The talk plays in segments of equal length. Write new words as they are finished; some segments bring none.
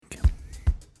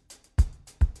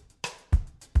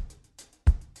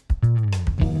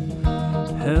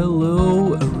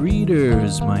Hello,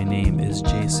 readers. My name is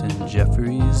Jason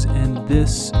Jeffries, and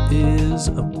this is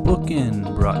a Bookin'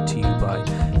 brought to you by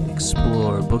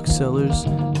Explore Booksellers,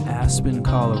 Aspen,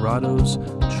 Colorado's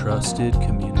trusted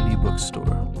community bookstore.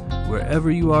 Wherever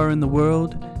you are in the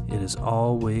world, it is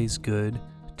always good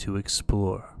to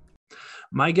explore.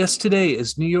 My guest today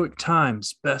is New York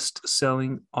Times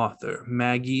best-selling author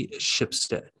Maggie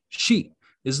Shipstead. She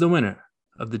is the winner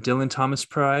of the Dylan Thomas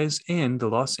Prize and the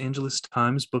Los Angeles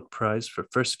Times Book Prize for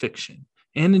First Fiction.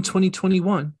 And in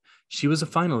 2021, she was a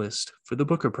finalist for the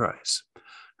Booker Prize.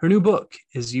 Her new book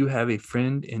is You Have a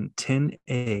Friend in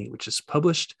 10A, which is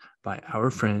published by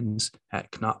our friends at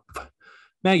Knopf.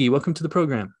 Maggie, welcome to the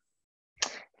program.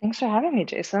 Thanks for having me,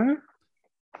 Jason.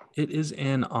 It is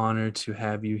an honor to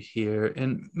have you here.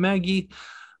 And Maggie,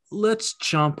 let's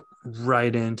jump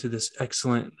right into this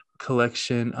excellent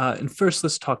collection. And first,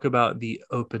 let's talk about the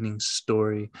opening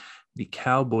story, The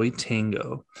Cowboy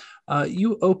Tango.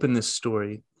 You open this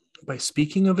story by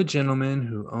speaking of a gentleman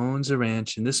who owns a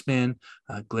ranch, and this man,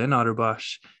 Glenn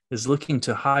Otterbosch, is looking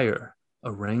to hire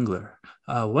a wrangler.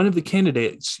 One of the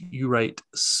candidates, you write,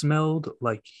 smelled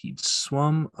like he'd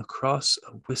swum across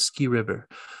a whiskey river.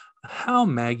 How,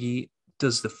 Maggie,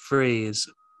 does the phrase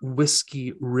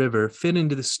whiskey river fit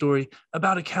into the story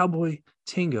about a cowboy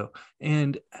tango,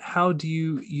 and how do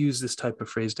you use this type of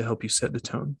phrase to help you set the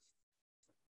tone?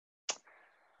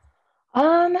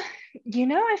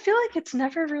 I feel like it's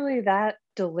never really that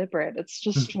deliberate. It's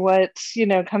just what,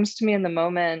 comes to me in the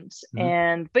moment.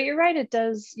 But you're right, it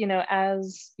does,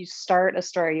 as you start a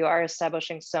story, you are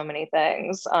establishing so many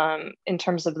things in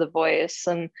terms of the voice.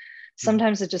 And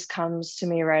sometimes it just comes to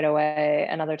me right away.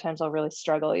 And other times I'll really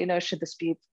struggle, should this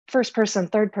be first person,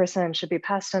 third person, should be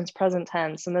past tense, present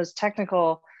tense, and those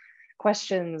technical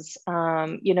questions,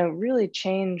 really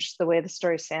change the way the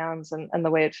story sounds and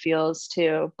the way it feels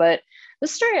too. But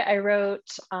this story I wrote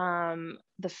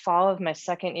the fall of my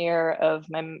second year of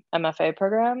my MFA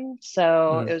program.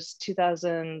 So it was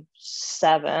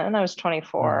 2007. I was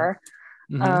 24.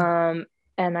 And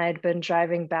I'd been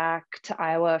driving back to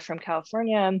Iowa from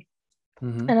California.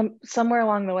 And somewhere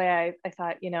along the way, I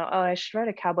thought, I should write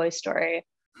a cowboy story.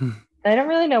 I don't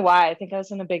really know why. I think I was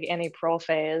in a big Annie Pearl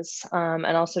phase,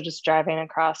 and also just driving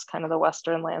across kind of the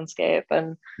Western landscape.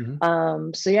 And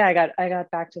I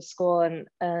got back to school and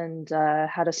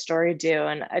had a story due.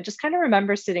 And I just kind of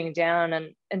remember sitting down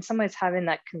and in some ways having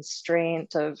that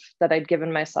constraint of that I'd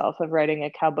given myself of writing a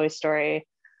cowboy story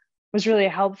was really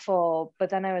helpful.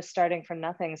 But then I was starting from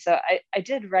nothing. So I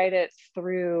did write it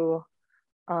through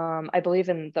I believe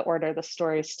in the order the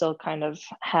story still kind of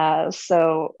has.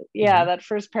 So that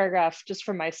first paragraph, just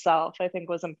for myself, I think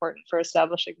was important for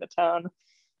establishing the tone.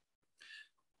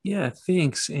 Yeah,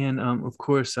 thanks. And of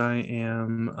course, I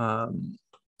am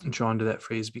drawn to that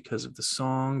phrase because of the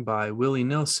song by Willie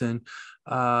Nelson.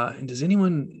 And does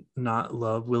anyone not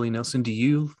love Willie Nelson? Do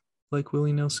you like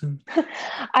Willie Nelson?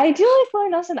 I do like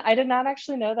Willie Nelson. I did not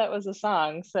actually know that was a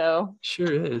song. So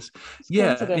sure is.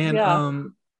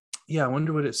 I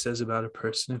wonder what it says about a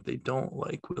person if they don't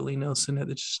like Willie Nelson at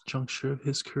this juncture of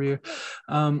his career.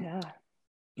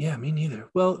 Yeah, me neither.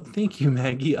 Well, thank you,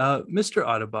 Maggie. Mr.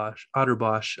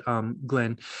 Otterbosch,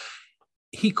 Glenn,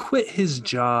 he quit his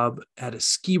job at a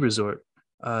ski resort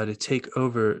to take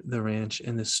over the ranch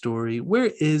in the story.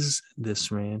 Where is this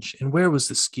ranch, and where was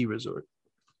the ski resort?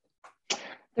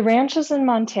 The ranch is in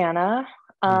Montana.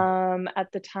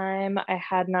 At the time, I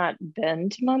had not been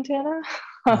to Montana.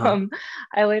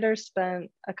 I later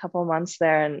spent a couple months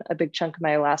there, and a big chunk of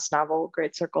my last novel,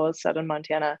 Great Circle, is set in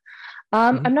Montana.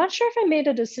 I'm not sure if I made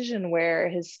a decision where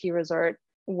his ski resort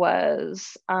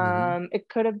was. It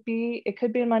could be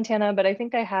in Montana, but I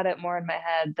think I had it more in my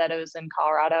head that it was in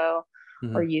Colorado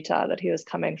or Utah, that he was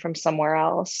coming from somewhere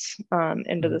else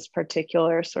into this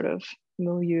particular sort of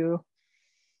milieu.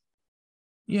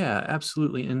 Yeah,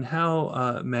 absolutely. And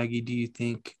how, Maggie, do you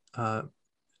think,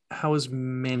 how is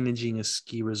managing a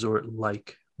ski resort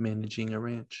like managing a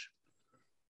ranch?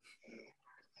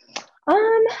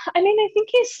 I think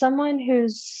he's someone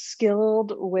who's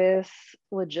skilled with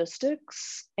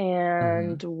logistics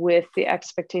and with the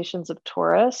expectations of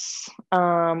tourists,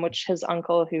 which his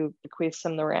uncle, who bequeaths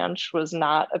him the ranch, was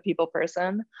not a people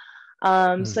person.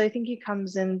 So I think he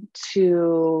comes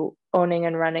into owning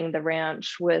and running the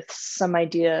ranch with some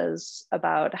ideas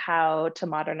about how to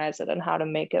modernize it and how to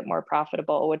make it more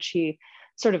profitable, which he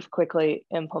sort of quickly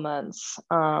implements,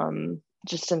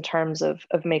 just in terms of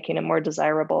making it more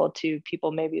desirable to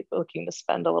people maybe looking to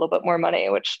spend a little bit more money,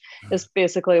 which is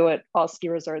basically what all ski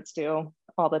resorts do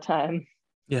all the time.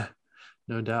 Yeah,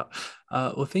 no doubt.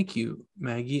 Well, thank you,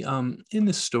 Maggie. In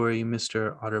this story,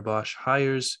 Mr. Otterbosch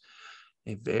hires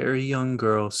a very young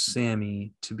girl,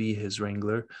 Sammy, to be his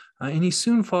wrangler, and he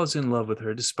soon falls in love with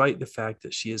her, despite the fact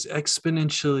that she is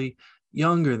exponentially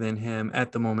younger than him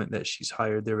at the moment that she's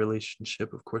hired. Their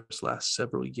relationship, of course, lasts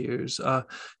several years.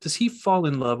 Does he fall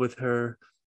in love with her,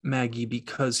 Maggie,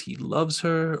 because he loves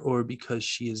her or because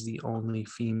she is the only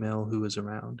female who is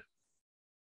around?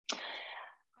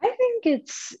 I think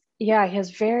it's, yeah, he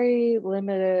has very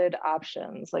limited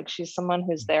options. Like she's someone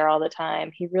who's there all the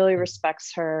time. He really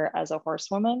respects her as a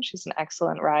horsewoman. She's an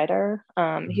excellent rider.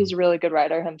 He's Mhm. a really good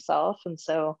rider himself. And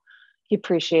so he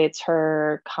appreciates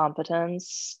her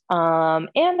competence. And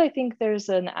I think there's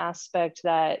an aspect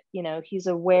that, he's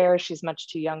aware she's much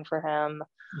too young for him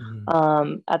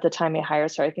Mhm. at the time he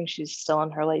hires her. I think she's still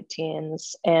in her late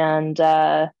teens. And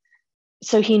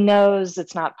so he knows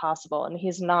it's not possible and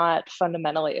he's not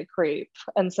fundamentally a creep.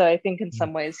 And so I think in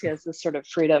some ways he has this sort of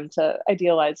freedom to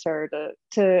idealize her,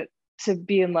 to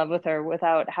be in love with her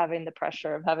without having the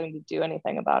pressure of having to do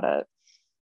anything about it.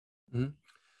 Mhm.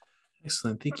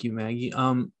 Excellent. Thank you, Maggie.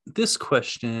 This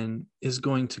question is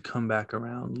going to come back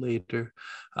around later,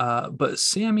 but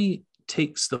Sammy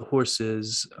takes the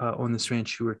horses on this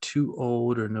ranch who are too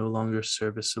old or no longer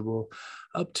serviceable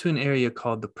up to an area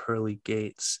called the Pearly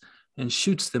Gates and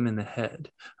shoots them in the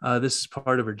head. This is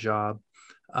part of her job.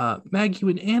 Maggie,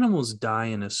 when animals die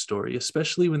in a story,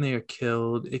 especially when they are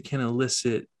killed, it can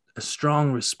elicit a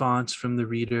strong response from the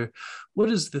reader. What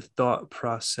is the thought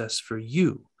process for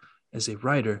you as a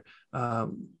writer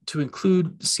to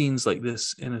include scenes like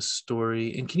this in a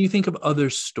story? And can you think of other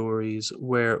stories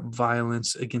where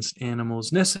violence against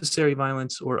animals, necessary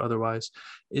violence or otherwise,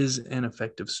 is an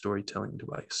effective storytelling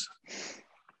device?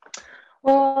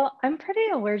 Well, I'm pretty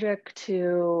allergic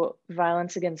to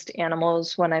violence against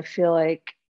animals when I feel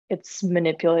like it's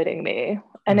manipulating me.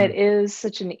 And it Mhm. is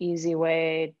such an easy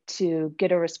way to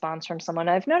get a response from someone.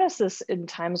 I've noticed this in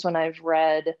times when I've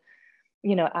read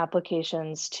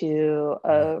applications to Mhm.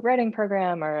 a writing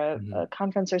program or a Mhm.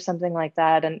 conference or something like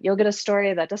that, and you'll get a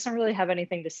story that doesn't really have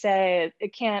anything to say.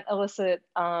 It can't elicit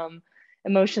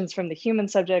emotions from the human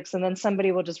subjects, and then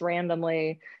somebody will just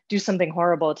randomly do something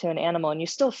horrible to an animal, and you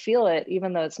still feel it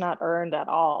even though it's not earned at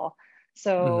all.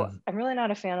 So Mhm. I'm really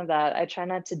not a fan of that. I try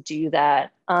not to do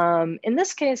that. In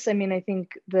this case, I mean, I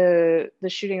think the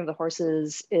shooting of the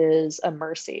horses is a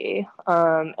mercy,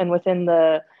 and within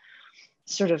the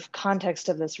sort of context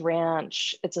of this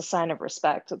ranch, it's a sign of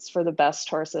respect. It's for the best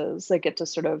horses. They get to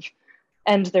sort of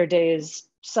end their days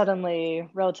suddenly,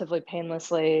 relatively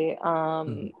painlessly,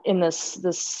 Mhm. in this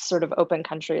sort of open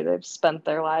country they've spent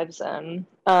their lives in.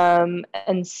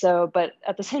 And so, but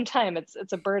at the same time,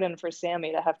 it's a burden for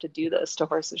Sammy to have to do this to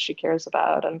horses she cares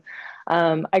about. And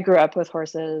I grew up with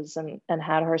horses and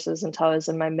had horses until I was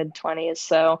in my mid 20s.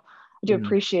 So I do Mhm.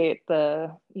 appreciate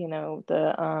the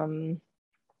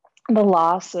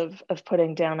loss of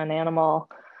putting down an animal.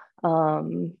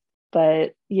 Um,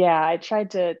 but yeah, I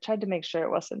tried to make sure it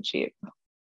wasn't cheap.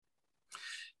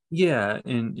 Yeah,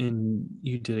 and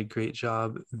you did a great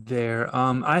job there.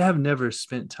 I have never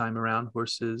spent time around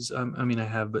horses. I mean, I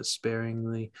have, but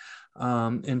sparingly.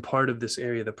 And part of this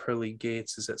area, the pearly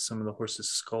gates, is that some of the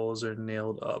horses' skulls are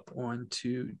nailed up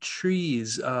onto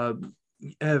trees.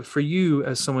 For you,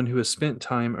 as someone who has spent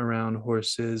time around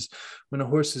horses, when a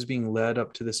horse is being led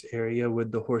up to this area,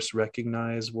 would the horse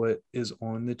recognize what is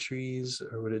on the trees,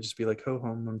 or would it just be like, "Ho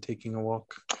hum, I'm taking a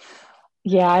walk"?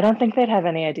 Yeah, I don't think they'd have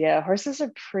any idea. Horses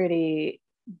are pretty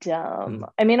dumb.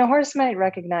 I mean, a horse might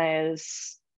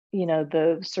recognize,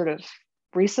 the sort of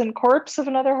recent corpse of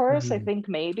another horse, I Mm-hmm. think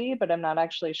maybe, but I'm not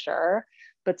actually sure.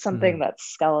 But something Mm-hmm. that's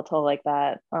skeletal like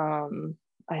that,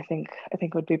 I think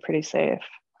would be pretty safe.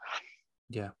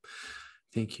 Yeah.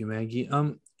 Thank you, Maggie.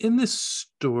 In this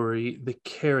story, the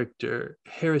character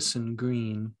Harrison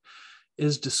Green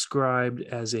is described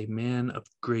as a man of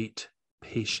great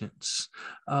patience.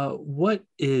 What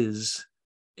is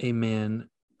a man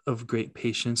of great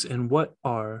patience, and what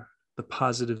are the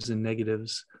positives and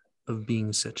negatives of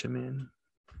being such a man?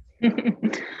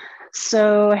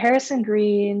 So Harrison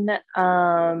Green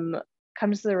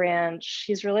comes to the ranch.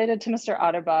 He's related to Mr.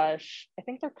 Otterbosch. I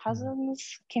think they're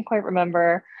cousins. Can't quite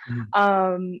remember.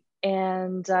 Mhm.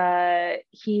 And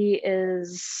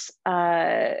he's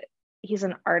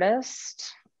an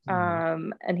artist.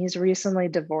 Mhm. And he's recently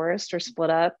divorced or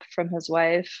split up from his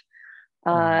wife.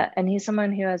 Mhm. And he's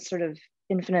someone who has sort of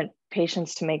infinite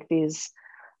patience to make these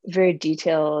very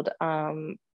detailed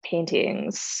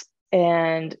paintings.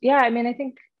 And yeah, I mean, I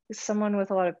think someone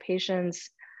with a lot of patience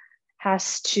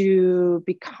has to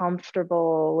be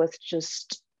comfortable with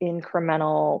just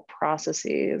incremental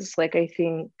processes. Like, I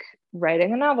think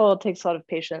writing a novel takes a lot of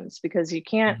patience because you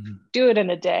can't do it in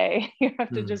a day. You have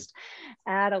to just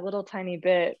add a little tiny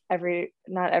bit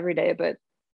not every day, but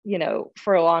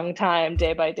for a long time,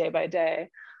 day by day by day.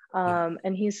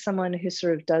 And he's someone who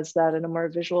sort of does that in a more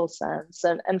visual sense.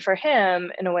 And for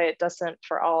him, in a way, it doesn't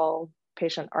for all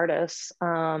patient artists.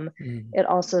 It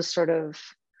also sort of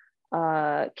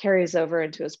carries over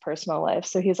into his personal life.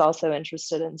 So he's also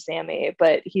interested in Sammy,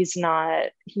 but he's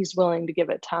willing to give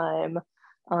it time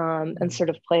and sort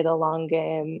of play the long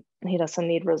game. He doesn't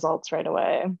need results right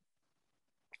away.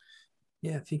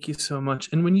 Yeah, thank you so much.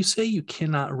 And when you say you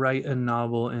cannot write a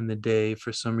novel in the day,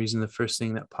 for some reason, the first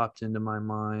thing that popped into my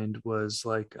mind was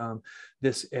like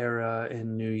this era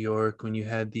in New York when you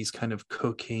had these kind of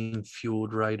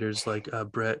cocaine-fueled writers like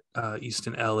Bret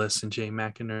Easton Ellis and Jay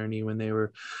McInerney, when they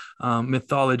were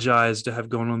mythologized to have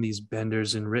gone on these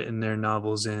benders and written their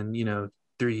novels in,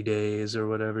 3 days or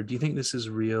whatever. Do you think this is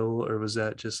real, or was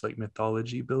that just like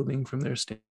mythology building from their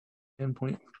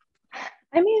standpoint?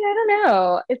 I mean, I don't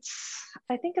know.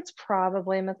 I think it's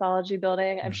probably mythology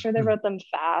building. I'm sure they wrote them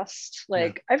fast.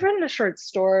 Like, I've written a short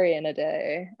story in a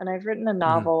day, and I've written a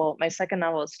novel. My second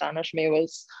novel, Astonish Me,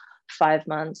 was 5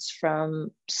 months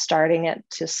from starting it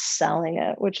to selling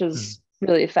it, which is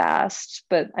really fast.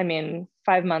 But I mean,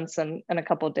 5 months and a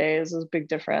couple of days is a big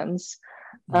difference.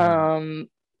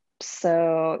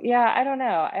 So yeah, I don't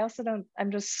know.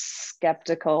 I'm just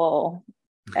skeptical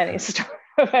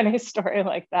of any story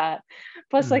like that.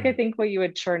 Plus, like, I think what you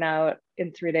would churn out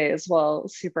in 3 days while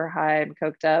super high and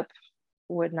coked up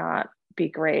would not be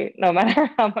great, no matter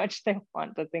how much they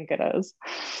want to think it is.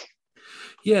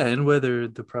 Yeah, and whether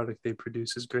the product they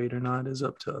produce is great or not is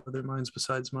up to other minds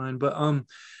besides mine. But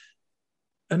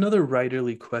another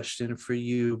writerly question for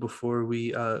you before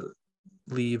we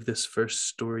leave this first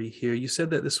story here. You said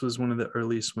that this was one of the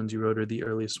earliest ones you wrote, or the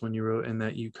earliest one you wrote, and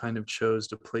that you kind of chose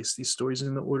to place these stories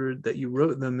in the order that you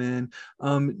wrote them in.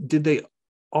 Did they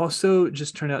also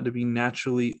just turn out to be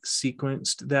naturally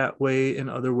sequenced that way? In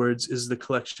other words, is the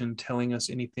collection telling us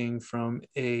anything from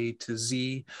A to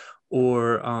Z,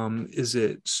 or is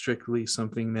it strictly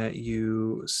something that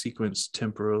you sequenced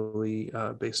temporally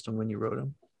based on when you wrote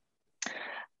them?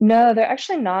 No, they're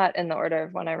actually not in the order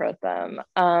of when I wrote them.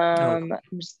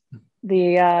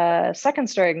 The second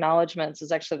story, Acknowledgements,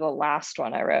 is actually the last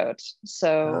one I wrote.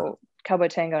 So Cowboy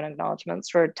Tango and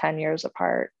Acknowledgements were 10 years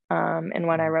apart in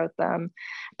when I wrote them.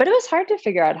 But it was hard to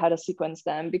figure out how to sequence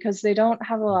them because they don't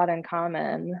have a lot in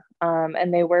common.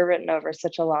 And they were written over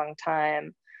such a long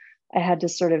time. I had to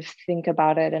sort of think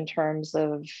about it in terms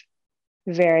of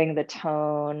varying the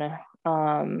tone.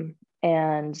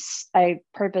 And I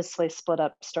purposely split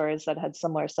up stories that had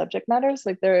similar subject matters.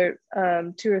 Like, there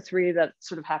are 2 or 3 that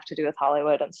sort of have to do with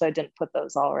Hollywood. And so I didn't put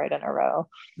those all right in a row,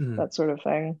 that sort of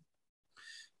thing.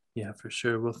 Yeah, for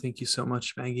sure. Well, thank you so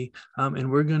much, Maggie.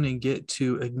 And we're going to get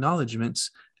to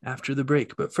acknowledgements after the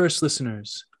break. But first,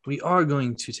 listeners, we are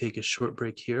going to take a short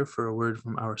break here for a word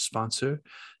from our sponsor.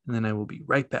 And then I will be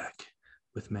right back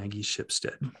with Maggie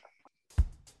Shipstead.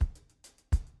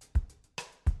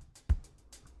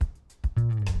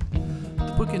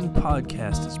 The Bookin'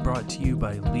 Podcast is brought to you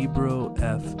by Libro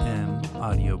FM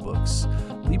Audiobooks.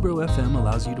 Libro FM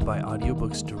allows you to buy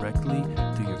audiobooks directly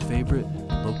through your favorite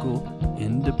local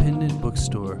independent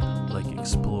bookstore like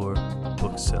Explore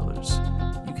Booksellers.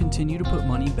 You continue to put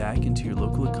money back into your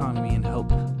local economy and help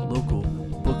local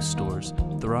bookstores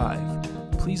thrive.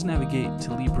 Please navigate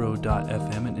to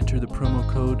Libro.fm and enter the promo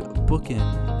code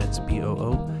BOOKIN, that's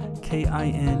BOOKIN,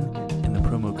 in the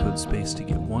promo code space to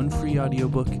get 1 free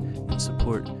audiobook and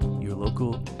support your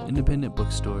local independent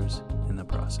bookstores in the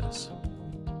process.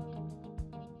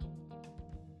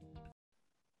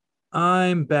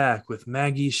 I'm back with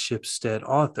Maggie Shipstead,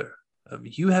 author of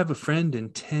You Have a Friend in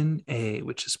 10A,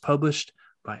 which is published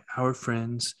by our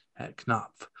friends at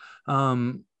Knopf.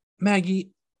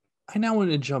 Maggie, I now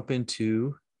want to jump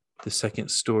into the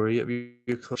second story of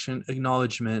your collection,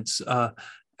 Acknowledgements.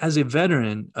 As a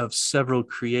veteran of several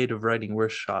creative writing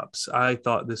workshops, I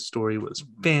thought this story was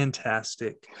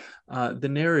fantastic. The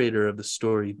narrator of the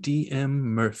story, D.M.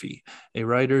 Murphy, a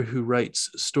writer who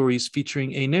writes stories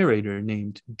featuring a narrator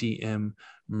named D.M.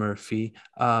 Murphy.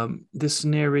 This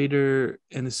narrator,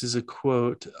 and this is a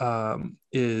quote,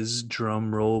 is,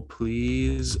 drum roll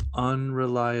please,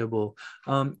 unreliable.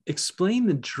 Explain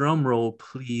the drum roll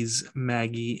please,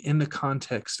 Maggie, in the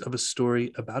context of a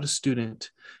story about a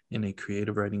student in a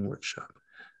creative writing workshop.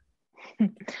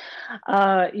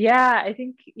 Yeah, I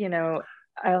think,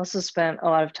 I also spent a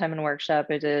lot of time in workshop.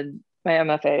 I did my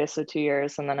MFA, so 2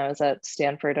 years, and then I was at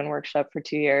Stanford and workshop for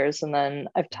 2 years, and then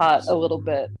I've taught a little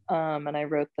bit, and I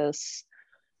wrote this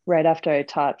right after I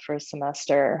taught for a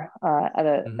semester at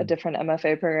a Mhm. different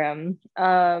MFA program.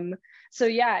 So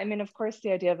yeah, I mean, of course,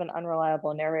 the idea of an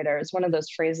unreliable narrator is one of those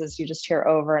phrases you just hear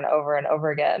over and over and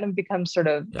over again and become sort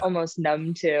of Yeah. almost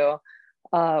numb to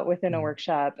within a Mhm.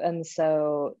 workshop. And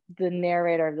so the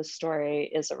narrator of the story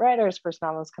is a writer. His first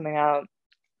novel is coming out,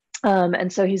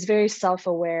 and so he's very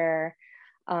self-aware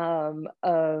um,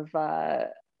 of uh,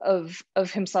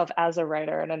 of himself as a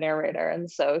writer and a narrator, and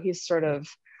so he's sort of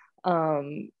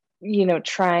um,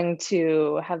 trying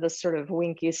to have this sort of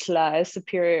winky, sly,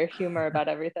 superior humor about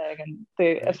everything, and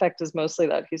the Right. effect is mostly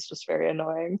that he's just very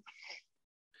annoying.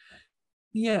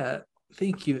 Yeah,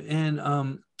 thank you. And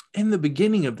in the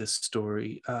beginning of this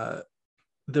story,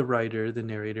 the writer, the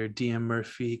narrator, D.M.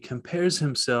 Murphy, compares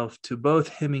himself to both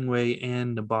Hemingway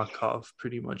and Nabokov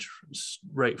pretty much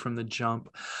right from the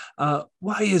jump.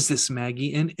 Why is this,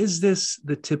 Maggie? And is this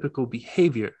the typical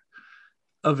behavior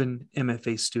of an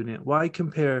MFA student? Why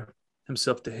compare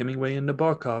himself to Hemingway and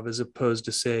Nabokov as opposed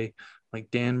to, say,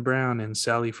 like Dan Brown and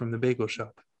Sally from the Bagel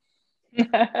Shop?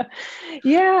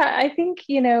 Yeah, I think,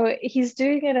 he's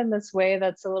doing it in this way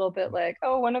that's a little bit like,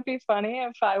 oh, wouldn't it be funny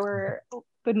if I were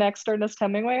the next Ernest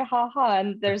Hemingway? Ha ha.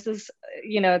 And there's this,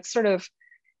 it's sort of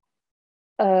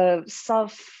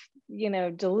self,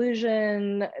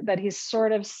 delusion that he's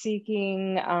sort of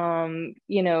seeking,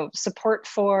 support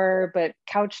for, but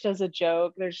couched as a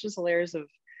joke. There's just layers of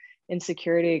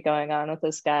insecurity going on with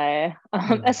this guy. As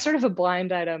Mm. sort of a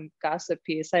blind item gossip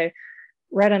piece, I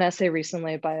read an essay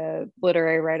recently by a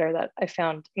literary writer that I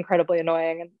found incredibly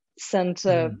annoying and sent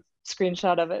a Mm.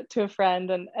 screenshot of it to a friend.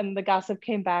 And the gossip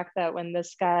came back that when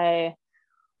this guy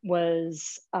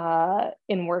was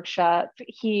in workshop,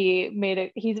 he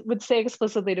would say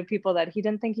explicitly to people that he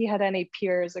didn't think he had any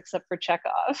peers except for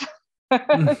Chekhov.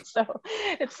 Mm. So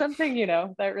it's something,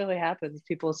 that really happens.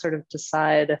 People sort of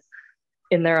decide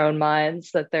in their own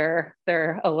minds that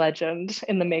they're a legend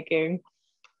in the making.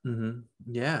 Mm-hmm.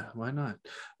 Yeah, why not?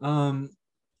 Um,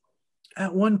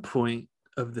 at one point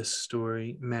of this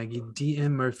story, Maggie,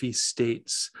 D.M. Murphy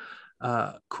states,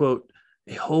 quote,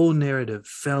 a whole narrative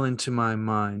fell into my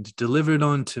mind, delivered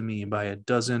on to me by a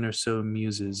dozen or so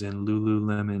muses in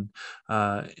Lululemon,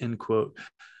 end quote.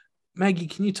 Maggie,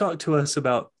 can you talk to us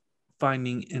about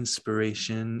finding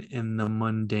inspiration in the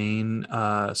mundane,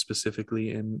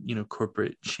 specifically in,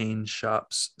 corporate chain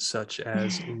shops such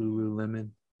as Lululemon?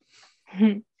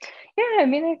 Yeah, I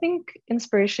mean, I think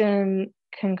inspiration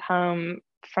can come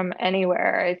from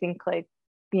anywhere. I think, like,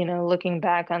 looking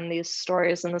back on these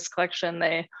stories in this collection,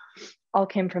 they all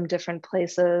came from different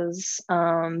places.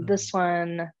 This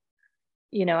one,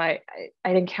 I'd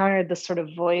encountered this sort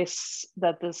of voice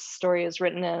that this story is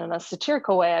written in a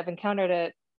satirical way. I've encountered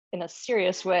it in a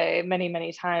serious way many,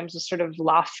 many times, a sort of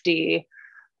lofty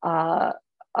uh,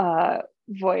 uh,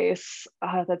 voice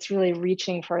that's really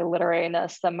reaching for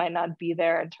literariness that might not be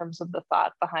there in terms of the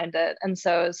thought behind it. And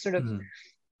so it sort of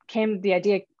Mm-hmm.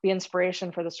 the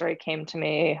inspiration for the story came to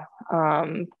me,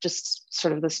 just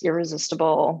sort of this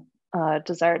irresistible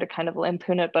desire to kind of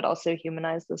lampoon it, but also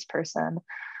humanize this person.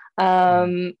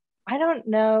 Um, I don't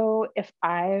know if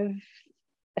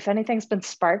anything's been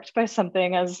sparked by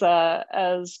something as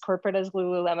corporate as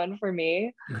Lululemon for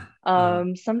me. Uh,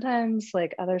 Sometimes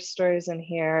like other stories in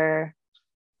here,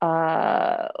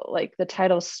 like the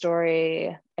title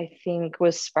story, I think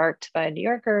was sparked by a New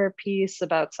Yorker piece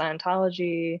about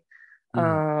Scientology.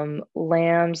 mm,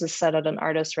 Lambs is set at an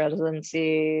artist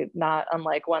residency, not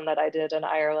unlike one that I did in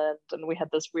Ireland, and we had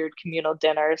this weird communal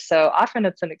dinner. So often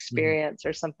it's an mhm, experience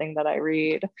or something that I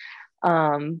read.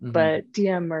 mhm. But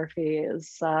DM Murphy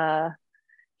is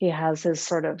he has his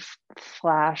sort of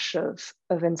flash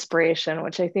of inspiration,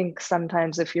 which I think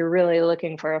sometimes if you're really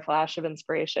looking for a flash of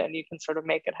inspiration, you can sort of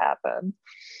make it happen.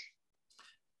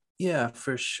 Yeah,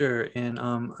 for sure. And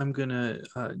I'm gonna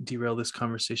derail this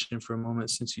conversation for a moment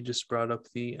since you just brought up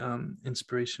the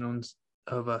inspiration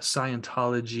of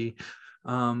Scientology.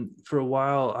 For a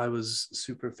while, I was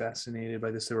super fascinated by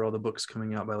this. There were all the books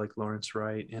coming out by like Lawrence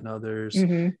Wright and others,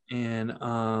 Mm-hmm.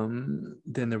 and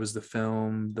then there was the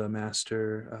film The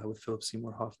Master with Philip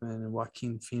Seymour Hoffman and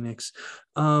Joaquin Phoenix.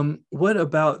 What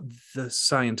about the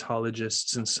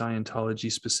Scientologists and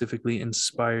Scientology specifically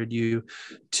inspired you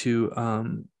to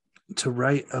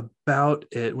write about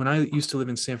it? When I used to live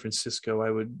in San Francisco, I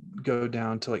would go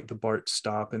down to like the BART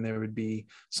stop and there would be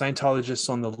Scientologists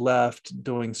on the left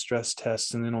doing stress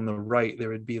tests. And then on the right, there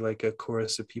would be like a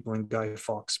chorus of people in Guy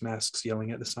Fawkes masks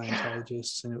yelling at the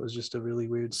Scientologists. And it was just a really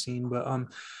weird scene. But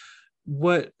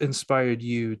what inspired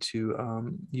you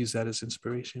to use that as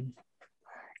inspiration?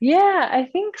 Yeah, I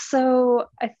think so.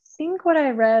 I think what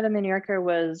I read in the New Yorker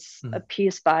was a Mm,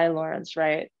 piece by Lawrence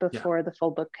Wright yeah. before the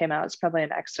full book came out. It's probably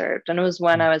an excerpt, and it was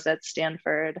when Mm, I was at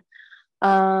Stanford.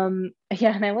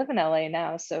 Yeah, and I live in LA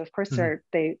now, so of course mm,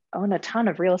 they own a ton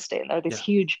of real estate. There are these yeah.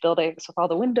 huge buildings with all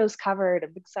the windows covered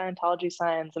and big Scientology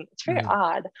signs, and it's very Mm,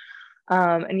 odd.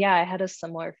 And yeah, I had a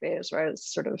similar phase where I was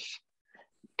sort of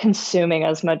consuming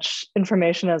as much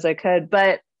information as I could.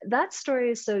 But that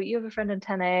story, so You Have a Friend in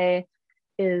 10A,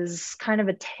 is kind of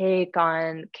a take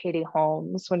on Katie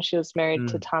Holmes when she was married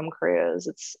to mm, Tom Cruise.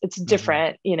 It's mhm,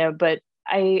 different, you know, but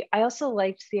I also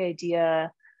liked the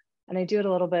idea, and I do it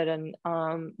a little bit in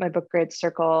my book grade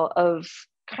circle, of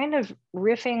kind of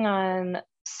riffing on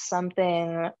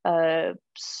something, a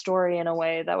story in a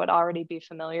way that would already be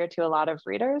familiar to a lot of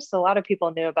readers. So a lot of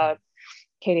people knew about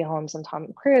Katie Holmes and Tom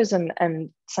Cruise and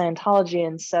Scientology.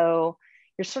 And so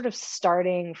you're sort of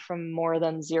starting from more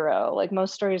than zero. Like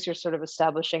most stories, you're sort of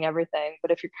establishing everything.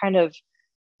 But if you're kind of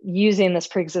using this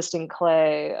pre-existing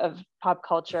clay of pop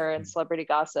culture and celebrity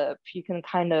gossip, you can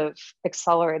kind of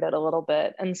accelerate it a little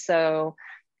bit. And so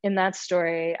in that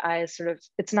story, I sort of,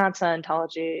 it's not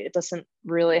Scientology. It doesn't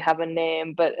really have a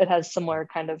name, but it has similar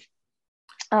kind of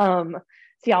um,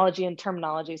 theology and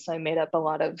terminology. So I made up a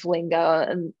lot of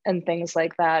lingo and things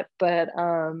like that. But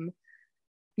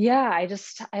yeah,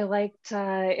 I liked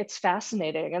it's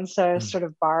fascinating, and so I was mm. sort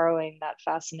of borrowing that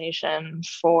fascination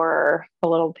for a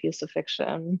little piece of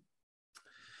fiction.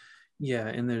 Yeah,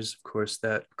 and there's of course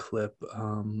that clip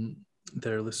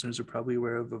that our listeners are probably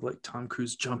aware of like Tom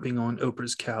Cruise jumping on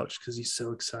Oprah's couch because he's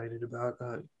so excited about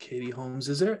Katie Holmes.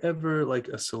 Is there ever like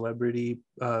a celebrity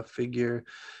figure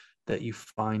that you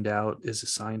find out is a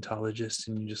Scientologist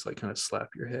and you just like kind of slap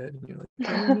your head and you're like,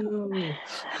 oh no?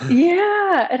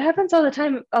 Yeah, it happens all the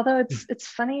time. Although it's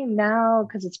funny now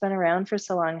because it's been around for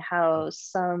so long how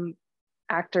some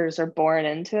actors are born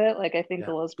into it. Like I think Yeah.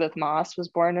 Elizabeth Moss was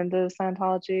born into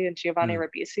Scientology and Giovanni Mm,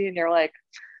 Ribisi, and you're like,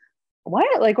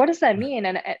 what? Like, what does that mm, mean?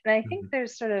 And I think mm,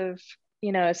 there's sort of,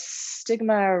 you know, a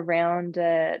stigma around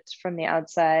it from the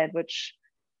outside, which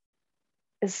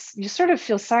is you sort of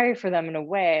feel sorry for them in a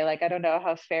way. Like, I don't know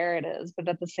how fair it is, but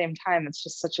at the same time, it's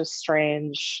just such a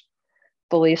strange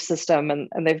belief system, and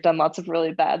they've done lots of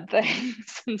really bad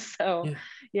things. And so, yeah.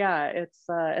 yeah,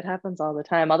 it happens all the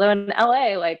time. Although in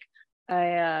LA, like,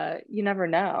 you never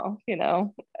know, you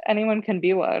know, anyone can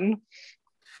be one.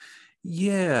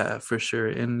 Yeah, for sure.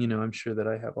 And I'm sure that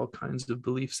I have all kinds of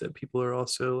beliefs that people are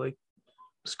also like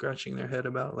scratching their head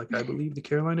about. Like, I believe the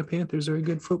Carolina Panthers are a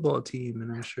good football team,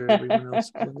 and I'm sure everyone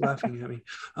else is laughing at me.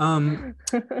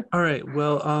 All right,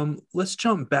 well, let's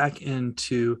jump back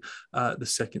into the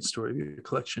second story of your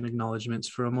collection, Acknowledgements,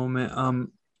 for a moment.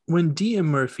 When D.M.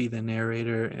 Murphy, the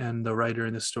narrator and the writer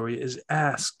in the story, is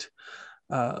asked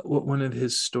what one of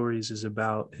his stories is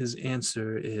about, his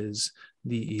answer is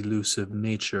the elusive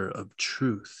nature of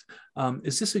truth.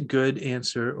 Is this a good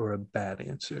answer or a bad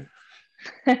answer?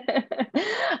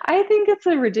 I think it's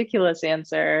a ridiculous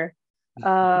answer.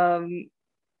 Um,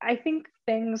 I think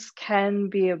things can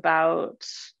be about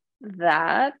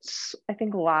that. I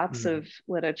think lots Mm-hmm. of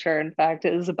literature, in fact,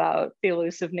 is about the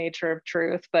elusive nature of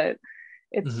truth, but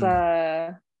it's Mm-hmm.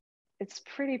 uh it's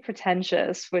pretty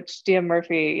pretentious, which DM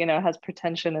Murphy, you know, has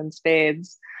pretension in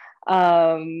spades.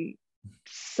 Um,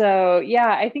 so yeah,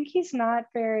 I think he's not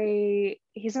very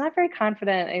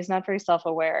confident, he's not very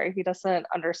self-aware. He doesn't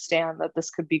understand that this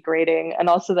could be grating, and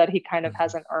also that he kind of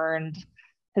hasn't earned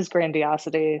his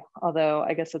grandiosity, although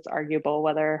I guess it's arguable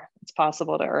whether it's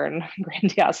possible to earn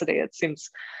grandiosity. It seems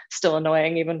still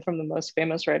annoying even from the most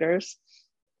famous writers.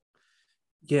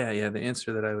 Yeah, yeah. The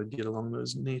answer that I would get along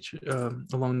those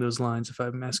lines, if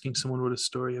I'm asking someone what a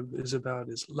story is about,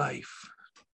 is life.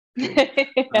 Period.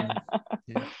 Yeah.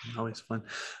 Yeah, always fun.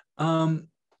 Um,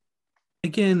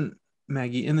 Again,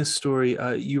 Maggie, in this story,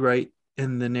 you write,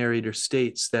 and the narrator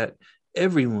states that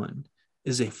everyone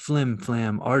is a flim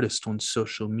flam artist on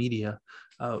social media.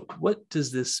 What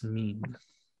does this mean?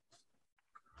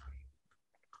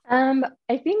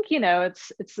 I think, you know,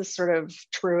 it's this sort of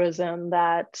truism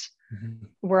that Mhm.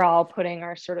 we're all putting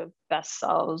our sort of best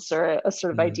selves or a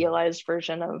sort of Mhm. idealized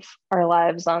version of our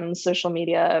lives on social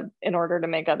media in order to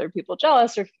make other people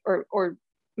jealous, or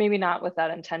maybe not with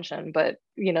that intention, but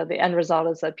you know, the end result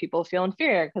is that people feel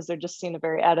inferior because they're just seeing a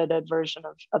very edited version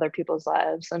of other people's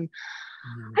lives. And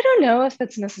Mhm. I don't know if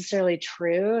it's necessarily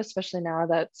true, especially now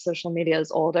that social media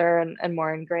is older and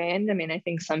more ingrained. I mean, I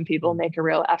think some people make a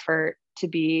real effort to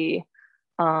be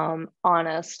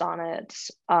honest on it.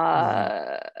 Mhm.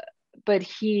 But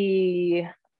he,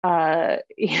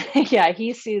 yeah,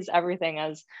 he sees everything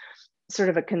as sort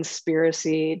of a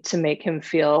conspiracy to make him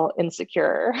feel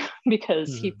insecure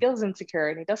because he Hmm. feels insecure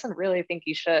and he doesn't really think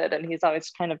he should. And he's always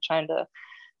kind of trying to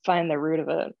find the root of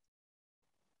it.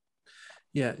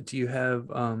 Yeah. Do you have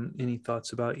any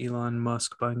thoughts about Elon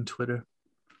Musk buying Twitter?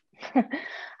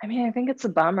 I mean, I think it's a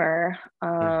bummer.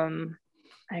 Yeah.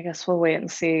 I guess we'll wait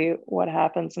and see what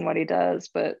happens and what he does.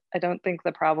 But I don't think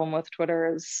the problem with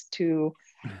Twitter is too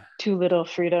little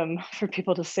freedom for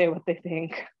people to say what they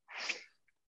think.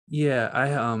 Yeah,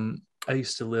 I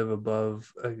used to live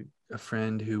above a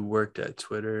friend who worked at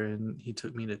Twitter, and he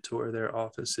took me to tour their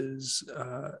offices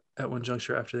at one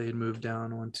juncture after they had moved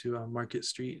down onto Market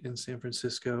Street in San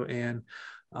Francisco. And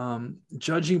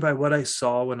judging by what I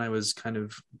saw when I was kind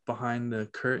of behind the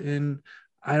curtain,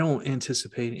 I don't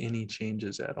anticipate any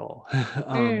changes at all.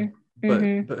 Mm, But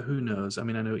hmm. who knows? I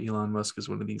mean, I know Elon Musk is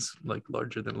one of these like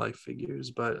larger than life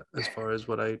figures, but as far as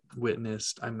what I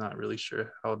witnessed, I'm not really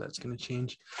sure how that's going to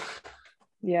change.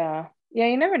 Yeah. Yeah,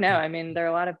 you never know. I mean, there are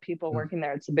a lot of people Mm. working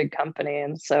there. It's a big company.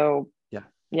 And so, Yeah,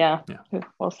 yeah, yeah.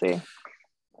 we'll see.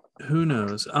 Who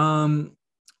knows?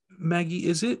 Maggie,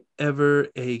 is it ever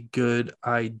a good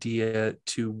idea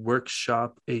to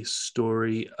workshop a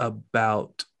story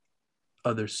about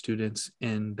other students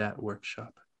in that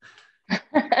workshop?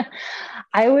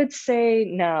 I would say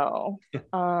no.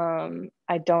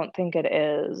 I don't think it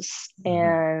is. Mhm,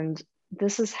 And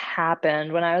this has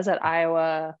happened when I was at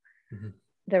Iowa. mhm,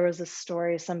 There was a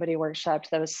story somebody workshopped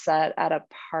that was set at a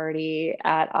party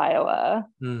at Iowa.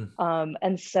 mm,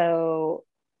 And so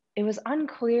it was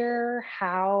unclear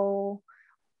how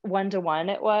one to one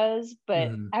it was, but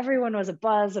mhm, everyone was a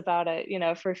buzz about it,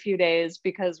 for a few days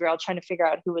because we are all trying to figure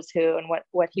out who was who and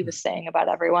what he was saying about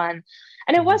everyone.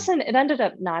 And mhm, it ended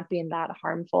up not being that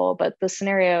harmful, but the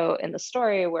scenario in the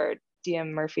story where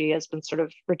DM Murphy has been sort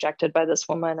of rejected by this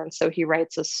woman, and so he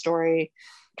writes a story,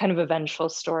 kind of a vengeful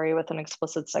story with an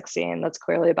explicit sex scene that's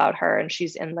clearly about her, and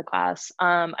she's in the class.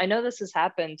 I know this has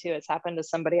happened too. It's happened to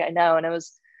somebody I know, and it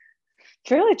was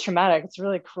fairly traumatic. It's a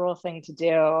really cruel thing to do.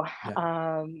 yeah,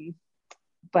 Um,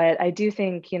 but I do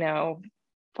think,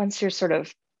 once you're sort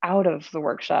of out of the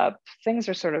workshop, things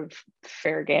are sort of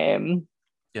fair game.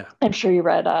 yeah, I'm sure you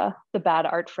read The Bad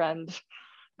Art Friend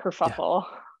yeah, kerfuffle.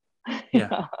 yeah,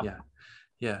 Yeah. yeah,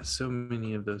 yeah. So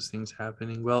many of those things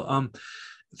happening. Well,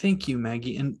 thank you,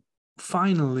 Maggie. And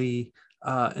finally,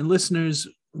 and listeners,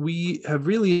 we have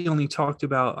really only talked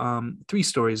about three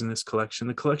stories in this collection.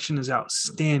 The collection is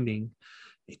outstanding,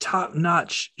 a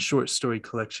top-notch short story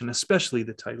collection, especially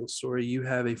the title story, You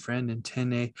Have a Friend in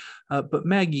 10A. But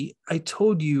Maggie, I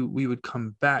told you we would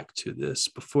come back to this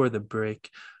before the break.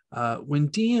 When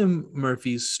DM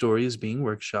Murphy's story is being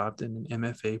workshopped in an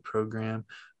MFA program,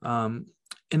 um,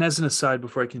 and as an aside,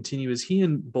 before I continue, is he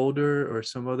in Boulder or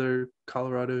some other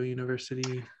Colorado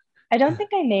university? I don't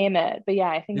think I name it, but yeah,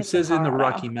 I think It it's in says in the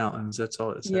Colorado. Rocky Mountains. That's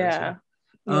all it says. Yeah.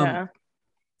 Yeah. Um, Yeah.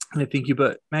 I thank you.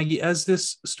 But Maggie, as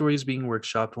this story is being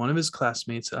workshopped, one of his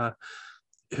classmates,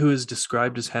 who is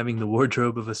described as having the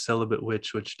wardrobe of a celibate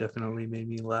witch, which definitely made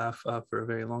me laugh for a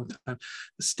very long time,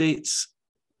 states,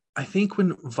 I think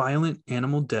when violent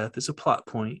animal death is a plot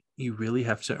point, you really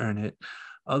have to earn it.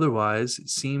 Otherwise, it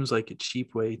seems like a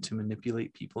cheap way to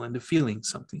manipulate people into feeling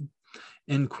something.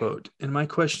 End quote. And my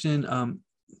question,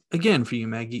 again for you,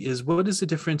 Maggie, is what is the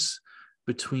difference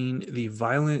between the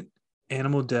violent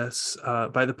animal deaths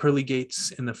by the pearly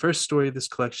gates in the first story of this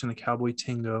collection, The Cowboy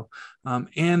Tango,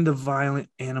 and the violent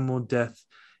animal death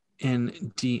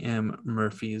in DM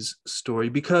Murphy's story?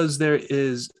 Because there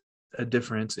is a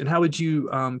difference. And how would you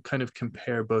kind of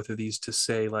compare both of these to,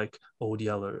 say, like Old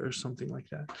Yeller or something like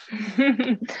that?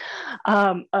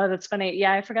 Oh, that's funny.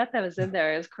 Yeah, I forgot that was in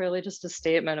there. It's clearly just a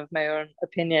statement of my own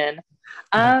opinion.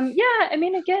 Mhm, Yeah, I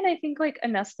mean, again, I think like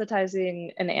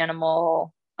anesthetizing an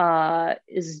animal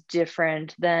is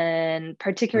different than mhm,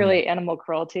 particularly animal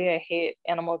cruelty. I hate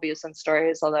animal abuse in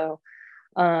stories, although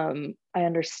I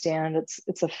understand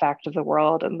it's a fact of the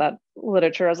world and that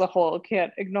literature as a whole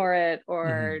can't ignore it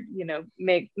or mhm,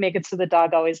 make it so the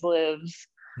dog always lives.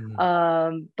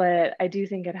 mhm. But I do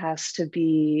think it has to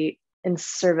be in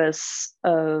service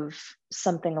of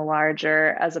something larger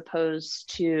as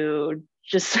opposed to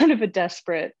just sort of a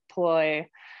desperate ploy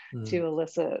Mhm. to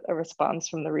elicit a response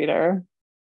from the reader.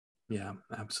 Yeah,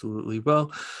 absolutely.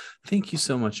 Well, thank you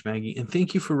so much, Maggie. And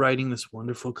thank you for writing this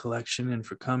wonderful collection and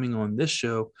for coming on this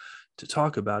show to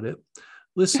talk about it.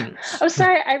 Listeners. Oh,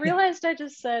 sorry, I realized I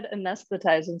just said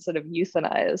anesthetize instead of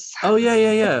euthanize. Oh, yeah,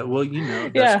 yeah, yeah. Well,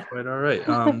 that's Yeah. quite all right.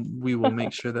 We will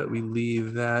make sure that we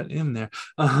leave that in there,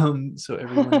 so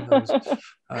everyone knows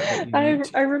that you need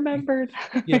I to. remembered.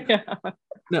 Yeah.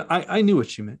 Yeah. No, I knew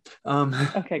what you meant.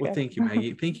 Okay, Well, good. thank you,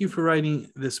 Maggie. Thank you for writing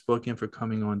this book and for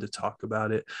coming on to talk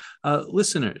about it.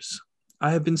 Listeners,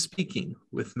 I have been speaking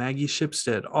with Maggie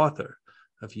Shipstead, author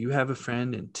of You Have a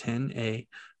Friend in 10A,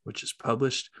 which is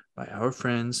published by our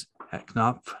friends at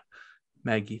Knopf.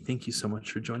 Maggie, thank you so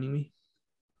much for joining me.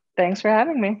 Thanks for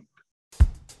having me.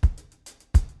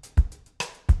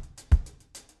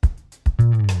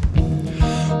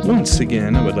 Once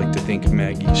again, I would like to thank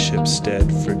Maggie Shipstead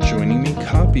for joining me.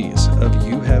 Copies of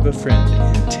You Have a Friend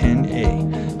in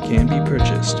 10A can be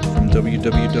purchased from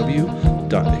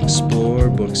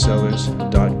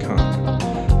www.explorebooksellers.com.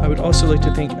 I would also like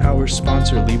to thank our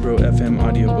sponsor, Libro FM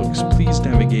Audiobooks. Please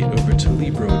navigate over to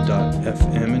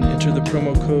libro.fm and enter the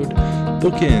promo code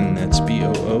BOOKIN, that's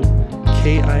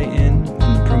BOOKIN, in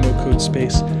the promo code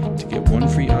space to get one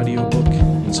free audiobook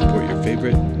and support your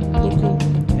favorite local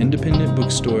independent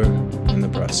bookstore in the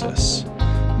process.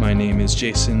 My name is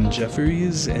Jason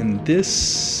Jefferies, and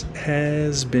this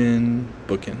has been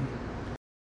Bookin'.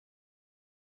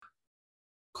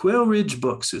 Quail Ridge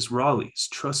Books is Raleigh's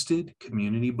trusted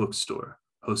community bookstore,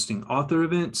 hosting author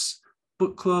events,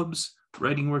 book clubs,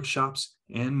 writing workshops,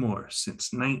 and more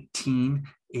since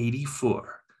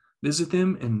 1984. Visit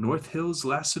them in North Hills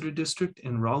Lassiter District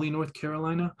in Raleigh, North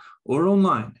Carolina, or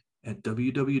online at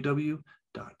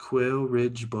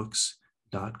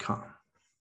www.quailridgebooks.com.